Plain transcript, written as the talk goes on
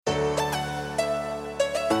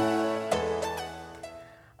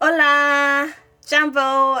Hola,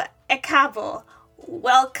 Jambo, Ekabo.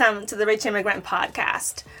 Welcome to the Rich Immigrant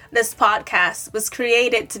Podcast. This podcast was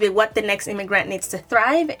created to be what the next immigrant needs to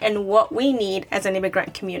thrive and what we need as an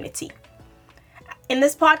immigrant community. In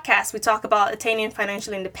this podcast, we talk about attaining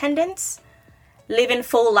financial independence, living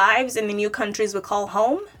full lives in the new countries we call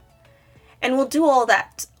home, and we'll do all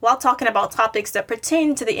that while talking about topics that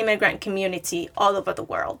pertain to the immigrant community all over the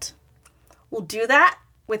world. We'll do that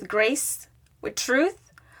with grace, with truth,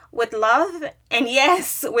 with love, and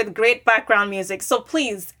yes, with great background music. So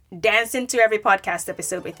please dance into every podcast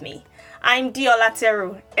episode with me. I'm Dio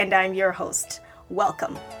Lateru, and I'm your host.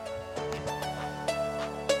 Welcome.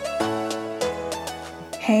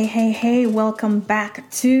 Hey, welcome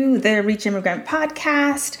back to the Rich Immigrant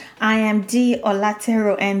Podcast. I am Dee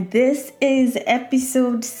Olatero, and this is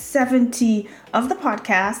episode 70 of the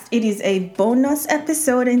podcast. It is a bonus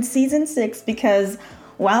episode in season 6 because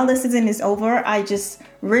while the season is over, I just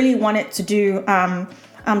really wanted to do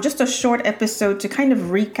just a short episode to kind of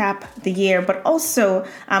recap the year, but also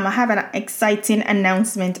I have an exciting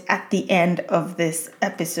announcement at the end of this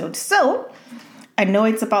episode. So I know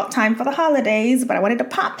it's about time for the holidays, but I wanted to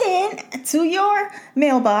pop in to your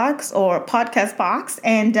mailbox or podcast box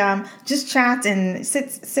and just chat and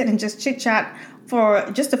sit and just chit chat for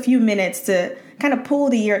just a few minutes to kind of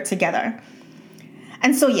pull the year together.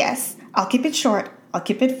 And so, yes, I'll keep it short. I'll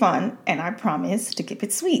keep it fun, and I promise to keep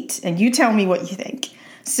it sweet. And you tell me what you think.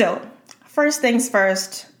 So, first things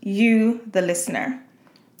first, you, the listener.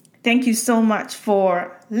 Thank you so much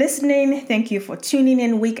for listening. Thank you for tuning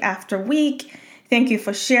in week after week. Thank you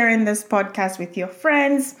for sharing this podcast with your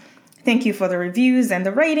friends. Thank you for the reviews and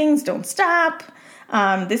the ratings. Don't stop.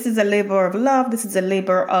 This is a labor of love. This is a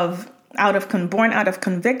labor born out of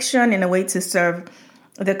conviction in a way to serve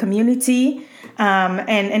the community.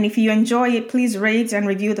 And if you enjoy it, please rate and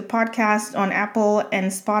review the podcast on Apple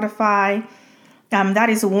and Spotify. That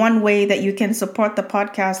is one way that you can support the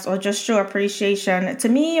podcast or just show appreciation to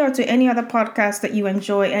me or to any other podcast that you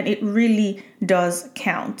enjoy. And it really does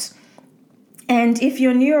count. And if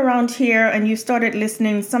you're new around here and you started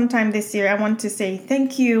listening sometime this year, I want to say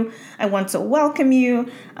thank you. I want to welcome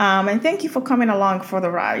you. And thank you for coming along for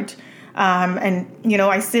the ride.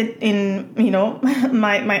 I sit in,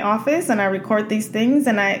 my office and I record these things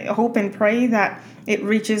and I hope and pray that it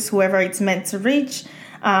reaches whoever it's meant to reach.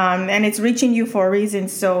 And it's reaching you for a reason.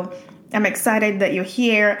 So I'm excited that you're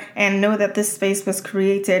here and know that this space was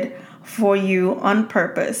created for you on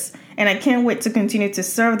purpose. And I can't wait to continue to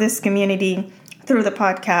serve this community through the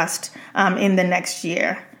podcast in the next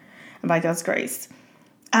year by God's grace.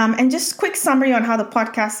 And just quick summary on how the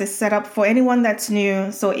podcast is set up for anyone that's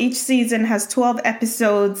new. So each season has 12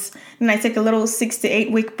 episodes. And I take a little 6 to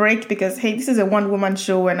 8 week break because, hey, this is a one-woman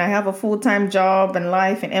show and I have a full-time job and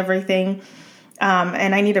life and everything.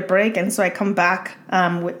 And I need a break. And so I come back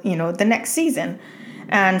with, the next season.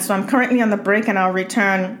 And so I'm currently on the break and I'll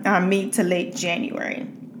return mid to late January.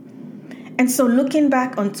 And so looking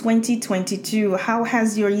back on 2022, how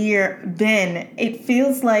has your year been? It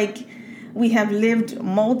feels like we have lived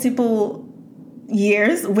multiple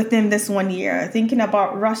years within this 1 year, thinking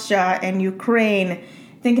about Russia and Ukraine,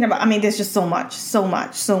 there's just so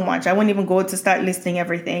much. I won't even go to start listing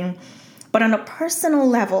everything. But on a personal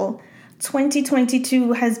level,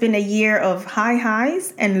 2022 has been a year of high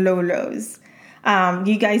highs and low lows.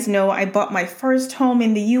 You guys know I bought my first home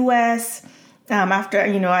in the U.S., after,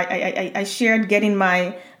 I shared getting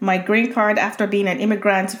my green card after being an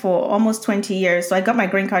immigrant for almost 20 years. So I got my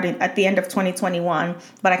green card at the end of 2021,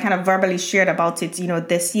 but I kind of verbally shared about it,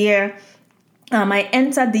 this year. I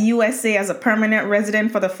entered the USA as a permanent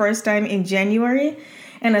resident for the first time in January.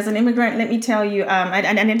 And as an immigrant, let me tell you, I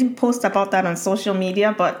didn't post about that on social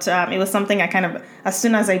media, but it was something I kind of, as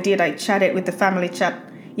soon as I did, I chatted with the family chat.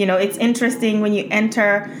 It's interesting when you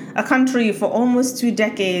enter a country for almost 2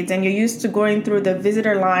 decades and you're used to going through the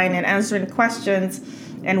visitor line and answering questions.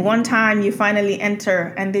 And one time you finally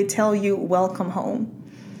enter and they tell you, welcome home.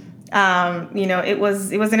 It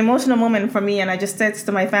was an emotional moment for me. And I just said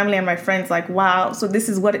to my family and my friends, like, wow, so this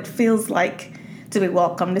is what it feels like to be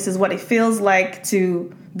welcome. This is what it feels like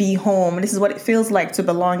to be home. This is what it feels like to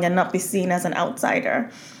belong and not be seen as an outsider.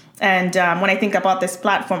 And when I think about this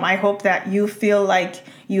platform, I hope that you feel like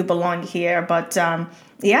you belong here. But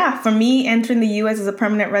for me, entering the U.S. as a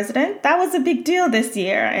permanent resident, that was a big deal this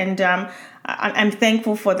year. And I'm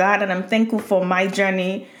thankful for that. And I'm thankful for my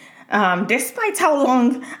journey, despite how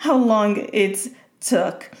long it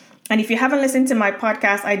took. And if you haven't listened to my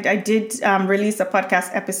podcast, I did release a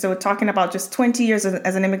podcast episode talking about just 20 years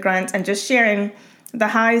as an immigrant and just sharing the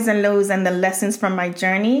highs and lows and the lessons from my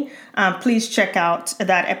journey, please check out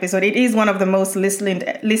that episode. It is one of the most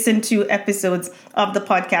listened to episodes of the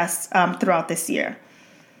podcast throughout this year.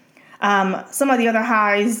 Some of the other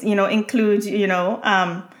highs, include,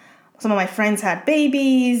 some of my friends had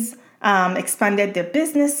babies, expanded their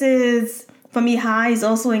businesses. For me, highs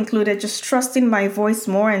also included just trusting my voice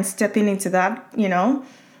more and stepping into that,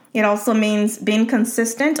 It also means being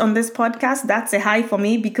consistent on this podcast. That's a high for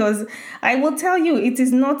me because I will tell you, it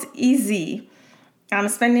is not easy. I'm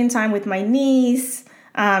spending time with my niece,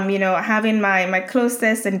 having my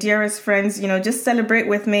closest and dearest friends, just celebrate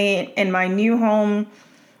with me in my new home.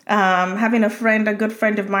 Having a good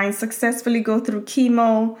friend of mine, successfully go through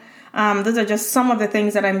chemo. Those are just some of the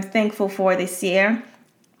things that I'm thankful for this year.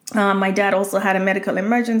 My dad also had a medical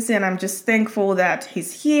emergency, and I'm just thankful that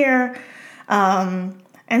he's here.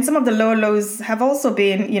 And some of the lows have also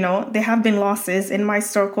been, there have been losses in my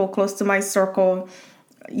circle, close to my circle,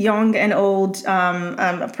 young and old,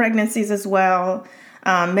 pregnancies as well,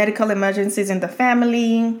 medical emergencies in the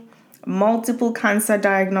family, multiple cancer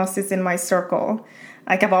diagnoses in my circle.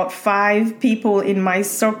 Like about 5 people in my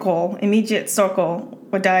circle, immediate circle,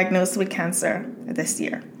 were diagnosed with cancer this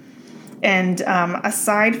year. And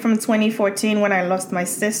aside from 2014, when I lost my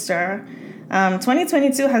sister,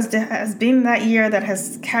 2022 has been that year that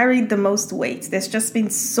has carried the most weight. There's just been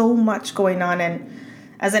so much going on. And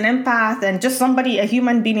as an empath and just a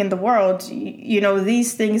human being in the world,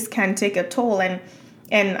 these things can take a toll. And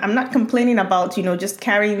I'm not complaining about, just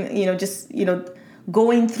carrying,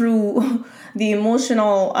 going through the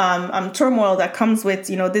emotional turmoil that comes with,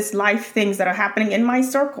 this life things that are happening in my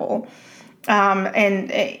circle.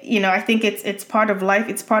 I think it's part of life.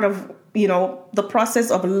 It's part of, the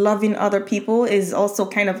process of loving other people is also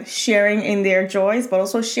kind of sharing in their joys, but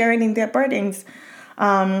also sharing in their burdens.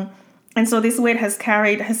 And so this weight has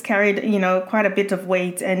carried, quite a bit of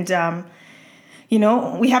weight. And,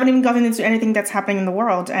 we haven't even gotten into anything that's happening in the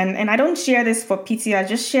world. And I don't share this for pity. I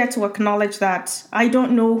just share to acknowledge that I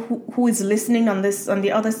don't know who is listening on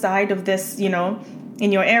the other side of this,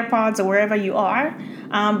 in your AirPods or wherever you are.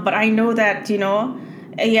 But I know that,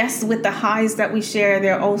 yes, with the highs that we share,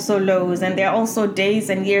 there are also lows, and there are also days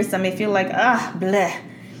and years that may feel like, bleh,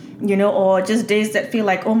 or just days that feel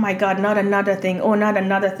like, oh my God, not another thing, oh, not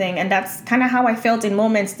another thing. And that's kind of how I felt in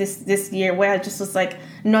moments this year, where I just was like,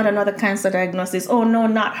 not another cancer diagnosis. Oh no,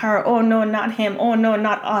 not her. Oh no, not him. Oh no,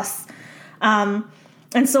 not us.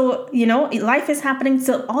 And so, life is happening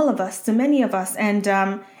to all of us, to many of us. And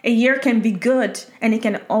a year can be good, and it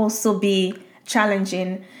can also be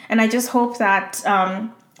challenging. And I just hope that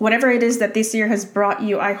whatever it is that this year has brought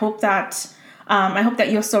you, I hope that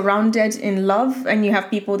you're surrounded in love and you have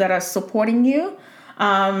people that are supporting you.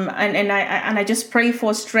 And I just pray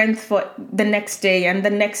for strength for the next day and the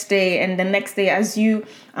next day and the next day as you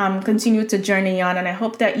continue to journey on. And I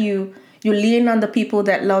hope that you lean on the people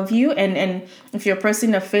that love you. And if you're a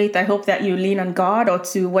person of faith, I hope that you lean on God or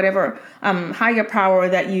to whatever higher power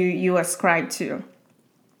that you ascribe to.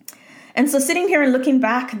 And so sitting here and looking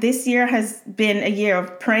back, this year has been a year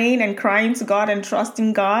of praying and crying to God and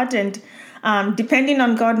trusting God and depending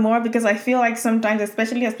on God more, because I feel like sometimes,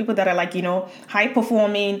 especially as people that are like, high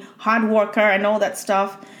performing, hard worker and all that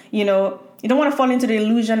stuff, you don't want to fall into the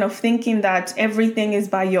illusion of thinking that everything is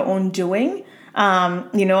by your own doing.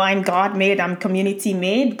 I'm God made, I'm community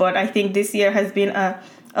made, but I think this year has been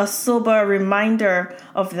a sober reminder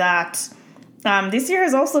of that. This year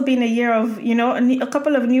has also been a year of, a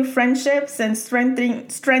couple of new friendships and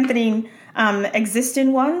strengthening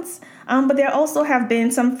existing ones. But there also have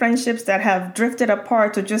been some friendships that have drifted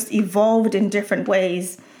apart or just evolved in different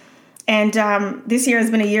ways. And this year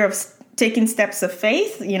has been a year of taking steps of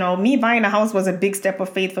faith. Me buying a house was a big step of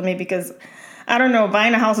faith for me because, I don't know,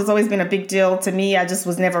 buying a house has always been a big deal to me. I just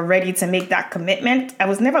was never ready to make that commitment. I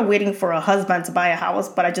was never waiting for a husband to buy a house,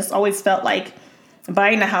 but I just always felt like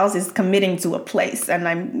buying a house is committing to a place, and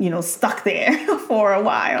I'm, stuck there for a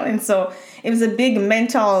while. And so it was a big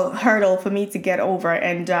mental hurdle for me to get over.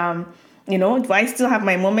 And, do I still have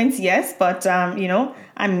my moments? Yes. But,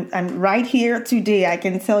 I'm right here today. I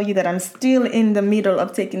can tell you that I'm still in the middle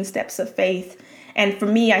of taking steps of faith. And for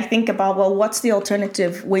me, I think about, well, what's the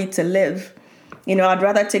alternative way to live? I'd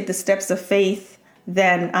rather take the steps of faith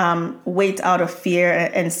than wait out of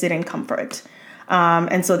fear and sit in comfort.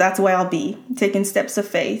 And so that's where I'll be, taking steps of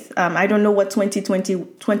faith. I don't know what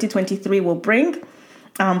 2023 will bring,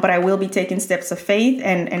 but I will be taking steps of faith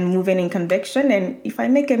and moving in conviction. And if I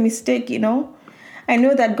make a mistake, I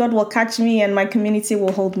know that God will catch me and my community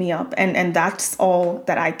will hold me up. And that's all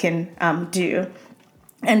that I can do.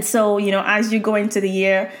 And so, as you go into the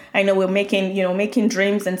year, I know we're making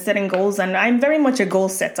dreams and setting goals. And I'm very much a goal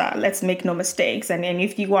setter. Let's make no mistakes. And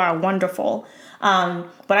if you are, wonderful. But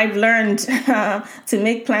I've learned to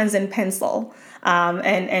make plans in pencil.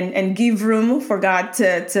 And give room for God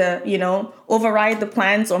to override the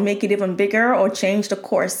plans or make it even bigger or change the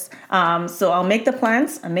course. So I'll make the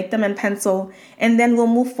plans, I make them in pencil, and then we'll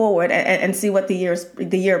move forward and see what the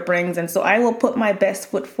year brings. And so I will put my best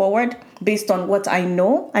foot forward based on what I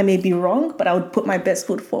know. I may be wrong, but I would put my best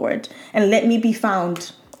foot forward, and let me be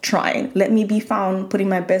found trying. Let me be found putting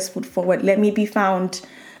my best foot forward. Let me be found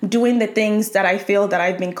doing the things that I feel that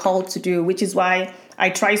I've been called to do, which is why I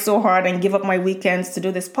try so hard and give up my weekends to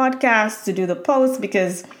do this podcast, to do the posts,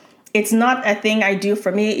 because it's not a thing I do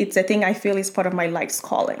for me. It's a thing I feel is part of my life's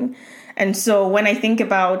calling. And so when I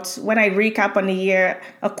recap on the year,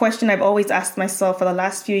 a question I've always asked myself for the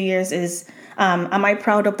last few years is, am I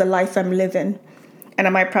proud of the life I'm living? And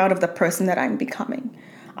am I proud of the person that I'm becoming?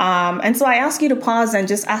 And so I ask you to pause and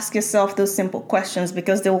just ask yourself those simple questions,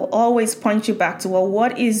 because they will always point you back to, well,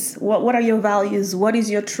 what are your values? What is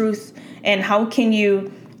your truth? And how can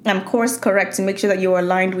you course correct to make sure that you're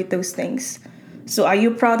aligned with those things? So are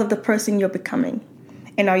you proud of the person you're becoming?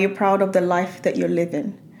 And are you proud of the life that you're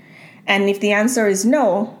living? And if the answer is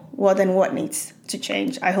no, well, then what needs to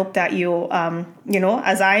change? I hope that you,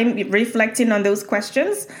 as I'm reflecting on those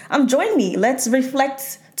questions, join me. Let's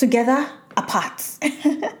reflect together apart.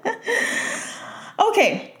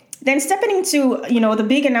 Okay, then stepping into, the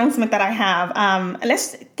big announcement that I have,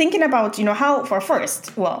 let's thinking about,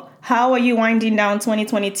 how are you winding down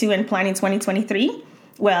 2022 and planning 2023?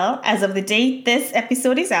 Well, as of the date this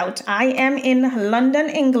episode is out, I am in London,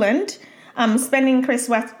 England. I'm spending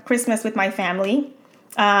Christmas with my family.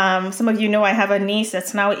 Some of you know I have a niece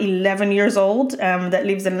that's now 11 years old that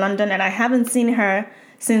lives in London, and I haven't seen her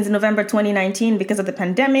since November 2019 because of the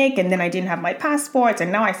pandemic, and then I didn't have my passport,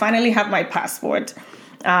 and now I finally have my passport.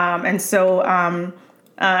 And so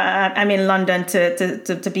I'm in London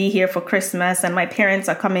to be here for Christmas, and my parents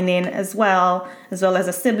are coming in as well as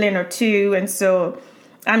a sibling or two. And so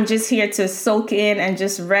I'm just here to soak in and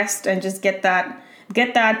just rest and just get that,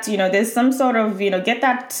 there's some sort of, get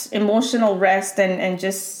that emotional rest and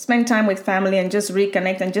just spend time with family and just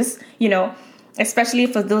reconnect and just, especially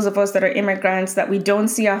for those of us that are immigrants, that we don't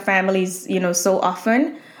see our families, so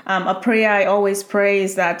often. A prayer I always pray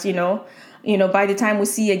is that, by the time we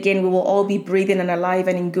see again, we will all be breathing and alive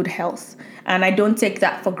and in good health. And I don't take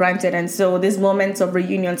that for granted. And so these moments of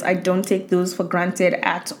reunions, I don't take those for granted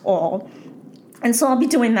at all. And so I'll be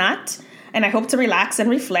doing that. And I hope to relax and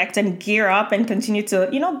reflect and gear up and continue to,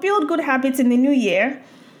 build good habits in the new year.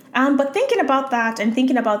 But thinking about that and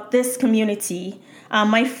thinking about this community,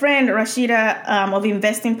 my friend Rashida of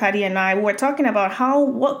Investing Paddy and I were talking about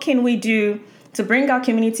what can we do to bring our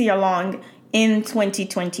community along in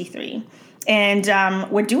 2023. And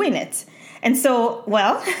we're doing it. And so,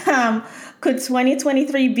 could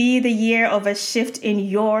 2023 be the year of a shift in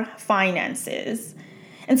your finances?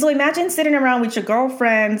 And so imagine sitting around with your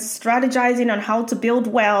girlfriends, strategizing on how to build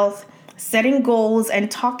wealth, setting goals, and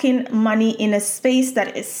talking money in a space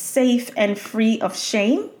that is safe and free of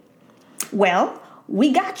shame. Well,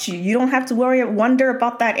 we got you. You don't have to wonder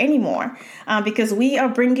about that anymore, because we are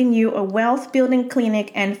bringing you a wealth building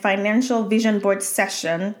clinic and financial vision board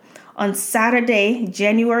session on Saturday,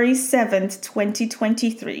 January 7th,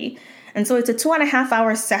 2023. And so it's a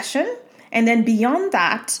 2.5-hour session. And then beyond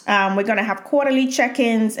that, we're going to have quarterly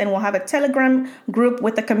check-ins, and we'll have a Telegram group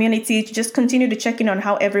with the community to just continue to check in on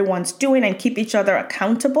how everyone's doing and keep each other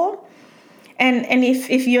accountable. And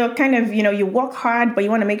if you're kind of, you work hard, but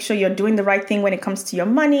you want to make sure you're doing the right thing when it comes to your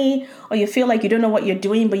money, or you feel like you don't know what you're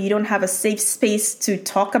doing, but you don't have a safe space to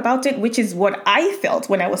talk about it, which is what I felt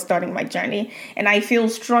when I was starting my journey. And I feel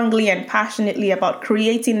strongly and passionately about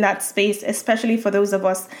creating that space, especially for those of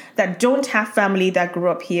us that don't have family that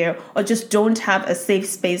grew up here, or just don't have a safe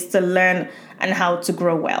space to learn and how to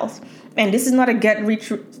grow wealth. And this is not a get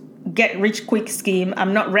rich quick scheme.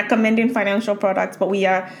 I'm not recommending financial products, but we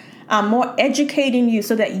are more educating you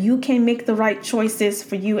so that you can make the right choices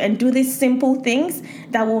for you and do these simple things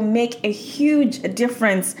that will make a huge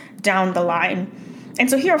difference down the line. And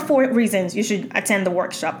so here are 4 reasons you should attend the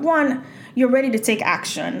workshop. 1, you're ready to take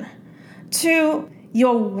action. 2,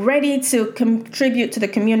 you're ready to contribute to the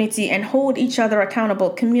community and hold each other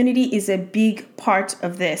accountable. Community is a big part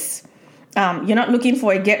of this. You're not looking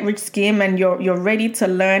for a get-rich scheme, and you're ready to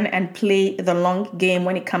learn and play the long game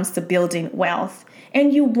when it comes to building wealth.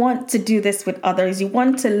 And you want to do this with others. You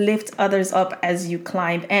want to lift others up as you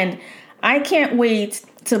climb. And I can't wait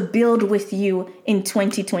to build with you in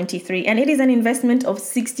 2023. And it is an investment of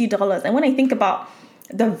 $60. And when I think about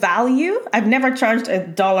the value. I've never charged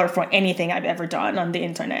 $1 for anything I've ever done on the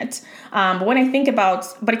internet. But when I think about,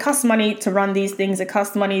 but it costs money to run these things. It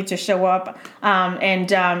costs money to show up.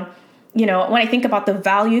 When I think about the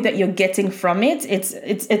value that you're getting from it,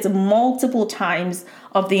 it's multiple times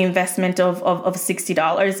of the investment of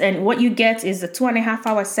 $60. And what you get is a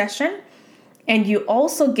 2.5-hour session. And you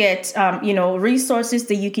also get, resources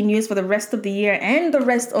that you can use for the rest of the year and the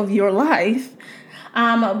rest of your life.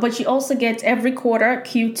 But you also get every quarter,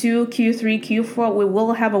 Q2, Q3, Q4, we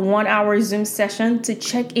will have a 1-hour Zoom session to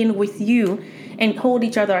check in with you and hold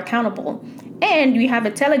each other accountable. And we have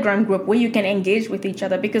a Telegram group where you can engage with each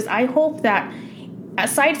other, because I hope that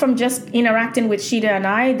aside from just interacting with Shida and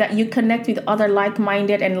I, that you connect with other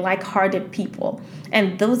like-minded and like-hearted people.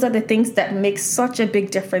 And those are the things that make such a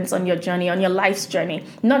big difference on your journey, on your life's journey,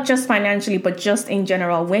 not just financially, but just in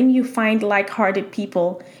general. When you find like-hearted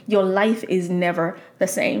people, your life is never the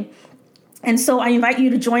same. And so I invite you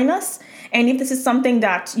to join us. And if this is something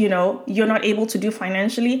that, you're not able to do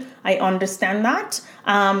financially, I understand that.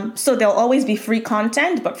 So there'll always be free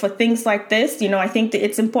content. But for things like this, I think that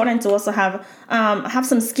it's important to also have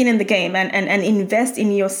some skin in the game and invest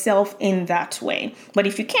in yourself in that way. But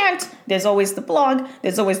if you can't, there's always the blog,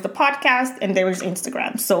 there's always the podcast, and there is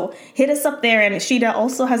Instagram. So hit us up there. And Shida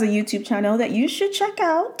also has a YouTube channel that you should check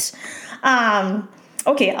out.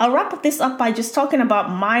 Okay, I'll wrap this up by just talking about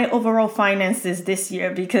my overall finances this year,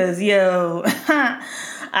 because,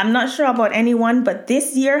 I'm not sure about anyone, but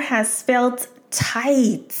this year has felt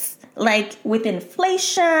tight. Like with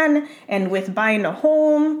inflation and with buying a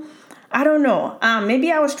home. I don't know.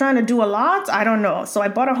 Maybe I was trying to do a lot. I don't know. So I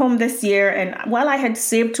bought a home this year, and while I had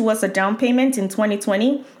saved towards a down payment in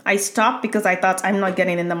 2020, I stopped because I thought I'm not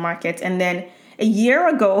getting in the market. And then a year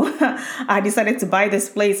ago, I decided to buy this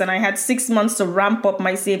place, and I had 6 months to ramp up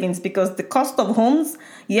my savings because the cost of homes,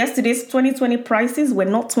 yesterday's 2020 prices were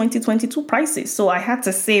not 2022 prices. So I had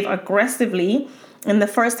to save aggressively in the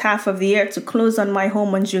first half of the year to close on my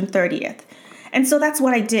home on June 30th. And so that's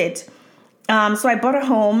what I did. So I bought a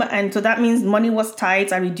home, and so that means money was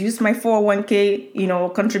tight. I reduced my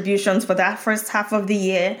 401k, contributions for that first half of the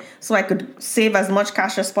year so I could save as much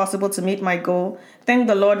cash as possible to meet my goal. Thank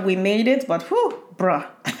the Lord we made it, but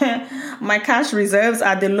my cash reserves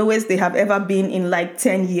are the lowest they have ever been in like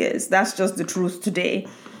 10 years. That's just the truth today.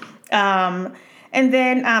 And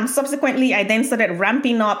then subsequently, I then started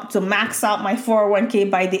ramping up to max out my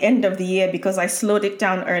 401k by the end of the year because I slowed it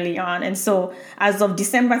down early on. And so as of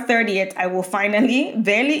December 30th, I will finally,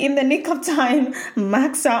 barely in the nick of time,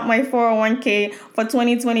 max out my 401k for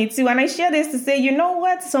 2022. And I share this to say, you know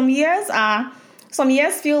what? Some years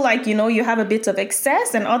feel like, you have a bit of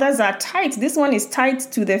excess and others are tight. This one is tight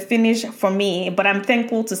to the finish for me, but I'm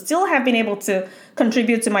thankful to still have been able to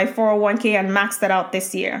contribute to my 401k and max that out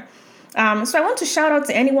this year. So I want to shout out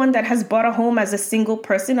to anyone that has bought a home as a single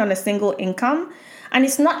person on a single income. And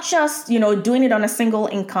it's not just, doing it on a single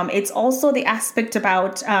income. It's also the aspect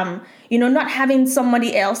about, not having someone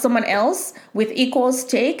else with equal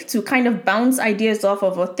stake to kind of bounce ideas off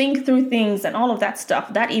of or think through things and all of that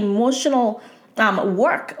stuff. That emotional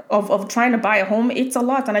work of trying to buy a home, it's a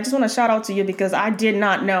lot. And I just want to shout out to you because I did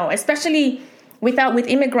not know, especially with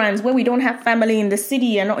immigrants where we don't have family in the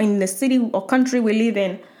city and in the city or country we live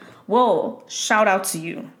in. Whoa, shout out to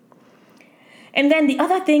you. And then the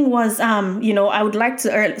other thing was, I would like to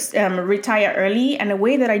retire early. And the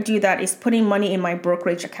way that I do that is putting money in my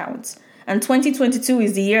brokerage account. And 2022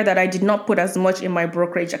 is the year that I did not put as much in my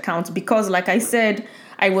brokerage account because, like I said,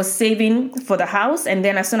 I was saving for the house. And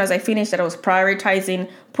then as soon as I finished that, I was prioritizing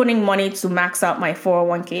putting money to max out my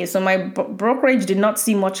 401k. So my brokerage did not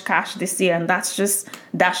see much cash this year. And that's just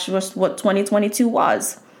what 2022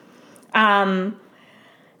 was.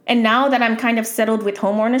 And now that I'm kind of settled with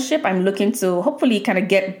home ownership, I'm looking to hopefully kind of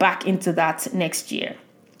get back into that next year.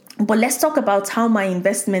 But let's talk about how my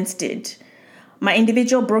investments did. My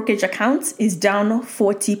individual brokerage account is down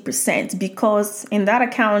 40% because in that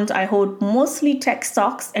account, I hold mostly tech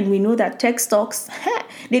stocks. And we know that tech stocks,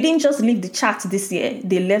 they didn't just leave the chart this year.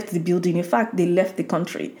 They left the building. In fact, they left the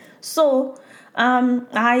country. So I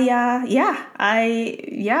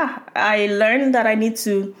learned that I need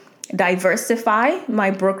to diversify my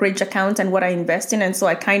brokerage account and what I invest in. And so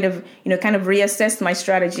I kind of reassessed my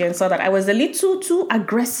strategy and saw that I was a little too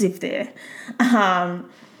aggressive there.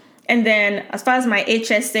 And then as far as my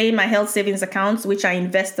HSA, my health savings accounts, which I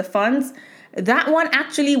invest the funds, that one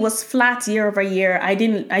actually was flat year over year. I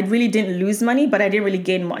really didn't lose money, but I didn't really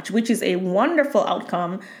gain much, which is a wonderful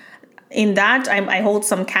outcome. In that, I hold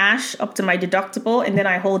some cash up to my deductible, and then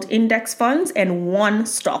I hold index funds and one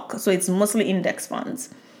stock. So it's mostly index funds.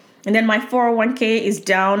 And then my 401k is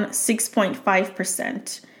down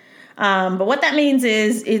 6.5%. But what that means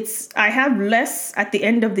is I have less at the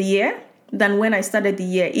end of the year than when I started the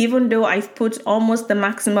year, even though I've put almost the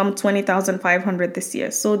maximum 20,500 this year.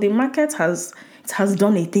 So the market has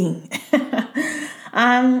done a thing.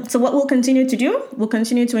 So what we'll continue to do, we'll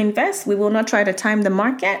continue to invest. We will not try to time the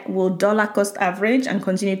market. We'll dollar cost average and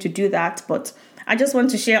continue to do that. But I just want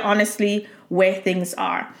to share honestly where things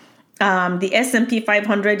are. The S&P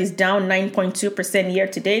 500 is down 9.2% year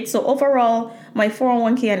to date. So overall, my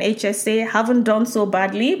 401k and HSA haven't done so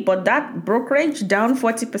badly, but that brokerage down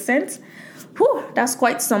 40%, that's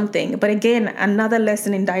quite something. But again, another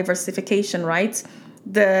lesson in diversification, right?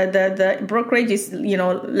 The brokerage is,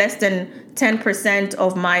 less than 10%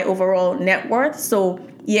 of my overall net worth. So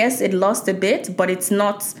yes, it lost a bit, but it's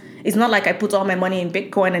not like I put all my money in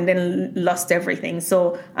Bitcoin and then lost everything.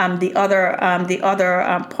 So the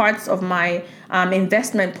other parts of my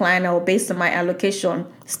investment plan or based on my allocation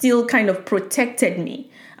still kind of protected me.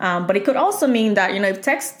 But it could also mean that, if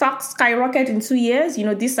tech stocks skyrocket in 2 years,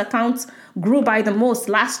 this account grew by the most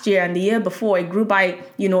last year, and the year before it grew by,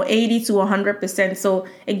 80 to 100%. So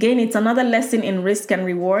again, it's another lesson in risk and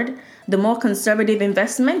reward. The more conservative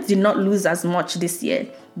investment did not lose as much this year,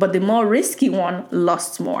 but the more risky one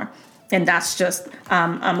lost more. And that's just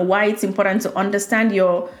why it's important to understand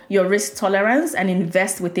your risk tolerance and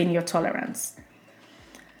invest within your tolerance.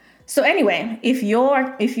 So anyway, if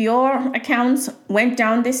your account went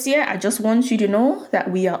down this year, I just want you to know that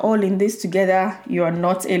we are all in this together. You are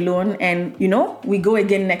not alone. And, we go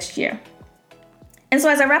again next year. And so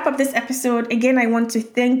as I wrap up this episode, again, I want to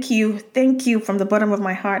thank you from the bottom of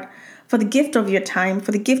my heart for the gift of your time,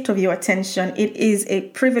 for the gift of your attention. It is a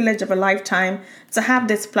privilege of a lifetime to have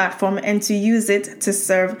this platform and to use it to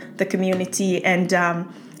serve the community. And,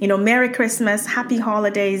 Merry Christmas, Happy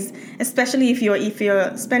Holidays, especially if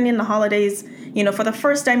you're spending the holidays, for the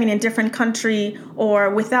first time in a different country or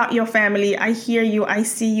without your family. I hear you, I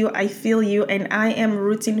see you, I feel you, and I am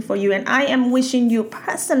rooting for you. And I am wishing you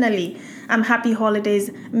personally happy holidays,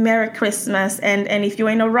 Merry Christmas. And if you're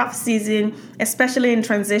in a rough season, especially in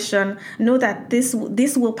transition, know that this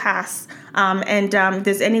will pass. And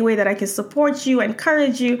there's any way that I can support you,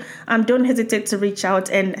 encourage you, don't hesitate to reach out.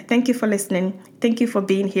 And thank you for listening. Thank you for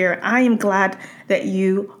being here. I am glad that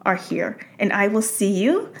you are here. And I will see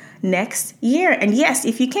you next year. And yes,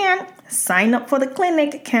 if you can, sign up for the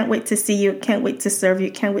clinic. Can't wait to see you. Can't wait to serve you.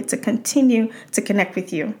 Can't wait to continue to connect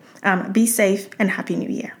with you. Be safe and Happy New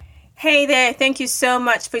Year. Hey there. Thank you so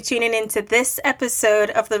much for tuning into this episode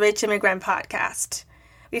of the Rich Immigrant Podcast.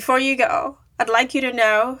 Before you go, I'd like you to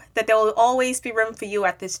know that there will always be room for you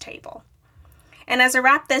at this table. And as I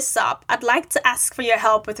wrap this up, I'd like to ask for your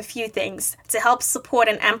help with a few things to help support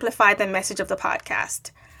and amplify the message of the podcast.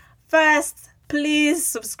 First, please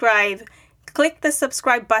subscribe. Click the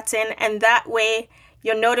subscribe button, and that way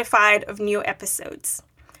you're notified of new episodes.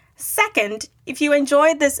 Second, if you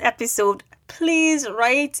enjoyed this episode, please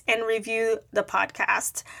rate and review the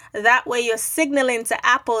podcast. That way you're signaling to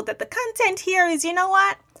Apple that the content here is,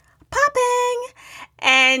 popping,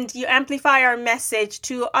 and you amplify our message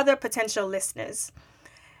to other potential listeners.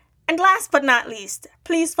 And last but not least,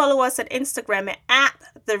 please follow us on Instagram at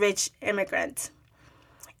The Rich Immigrant.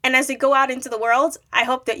 And as you go out into the world, I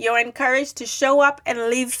hope that you're encouraged to show up and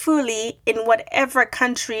live fully in whatever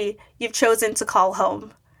country you've chosen to call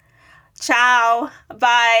home. Ciao,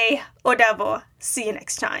 bye, o dabo. See you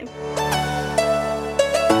next time.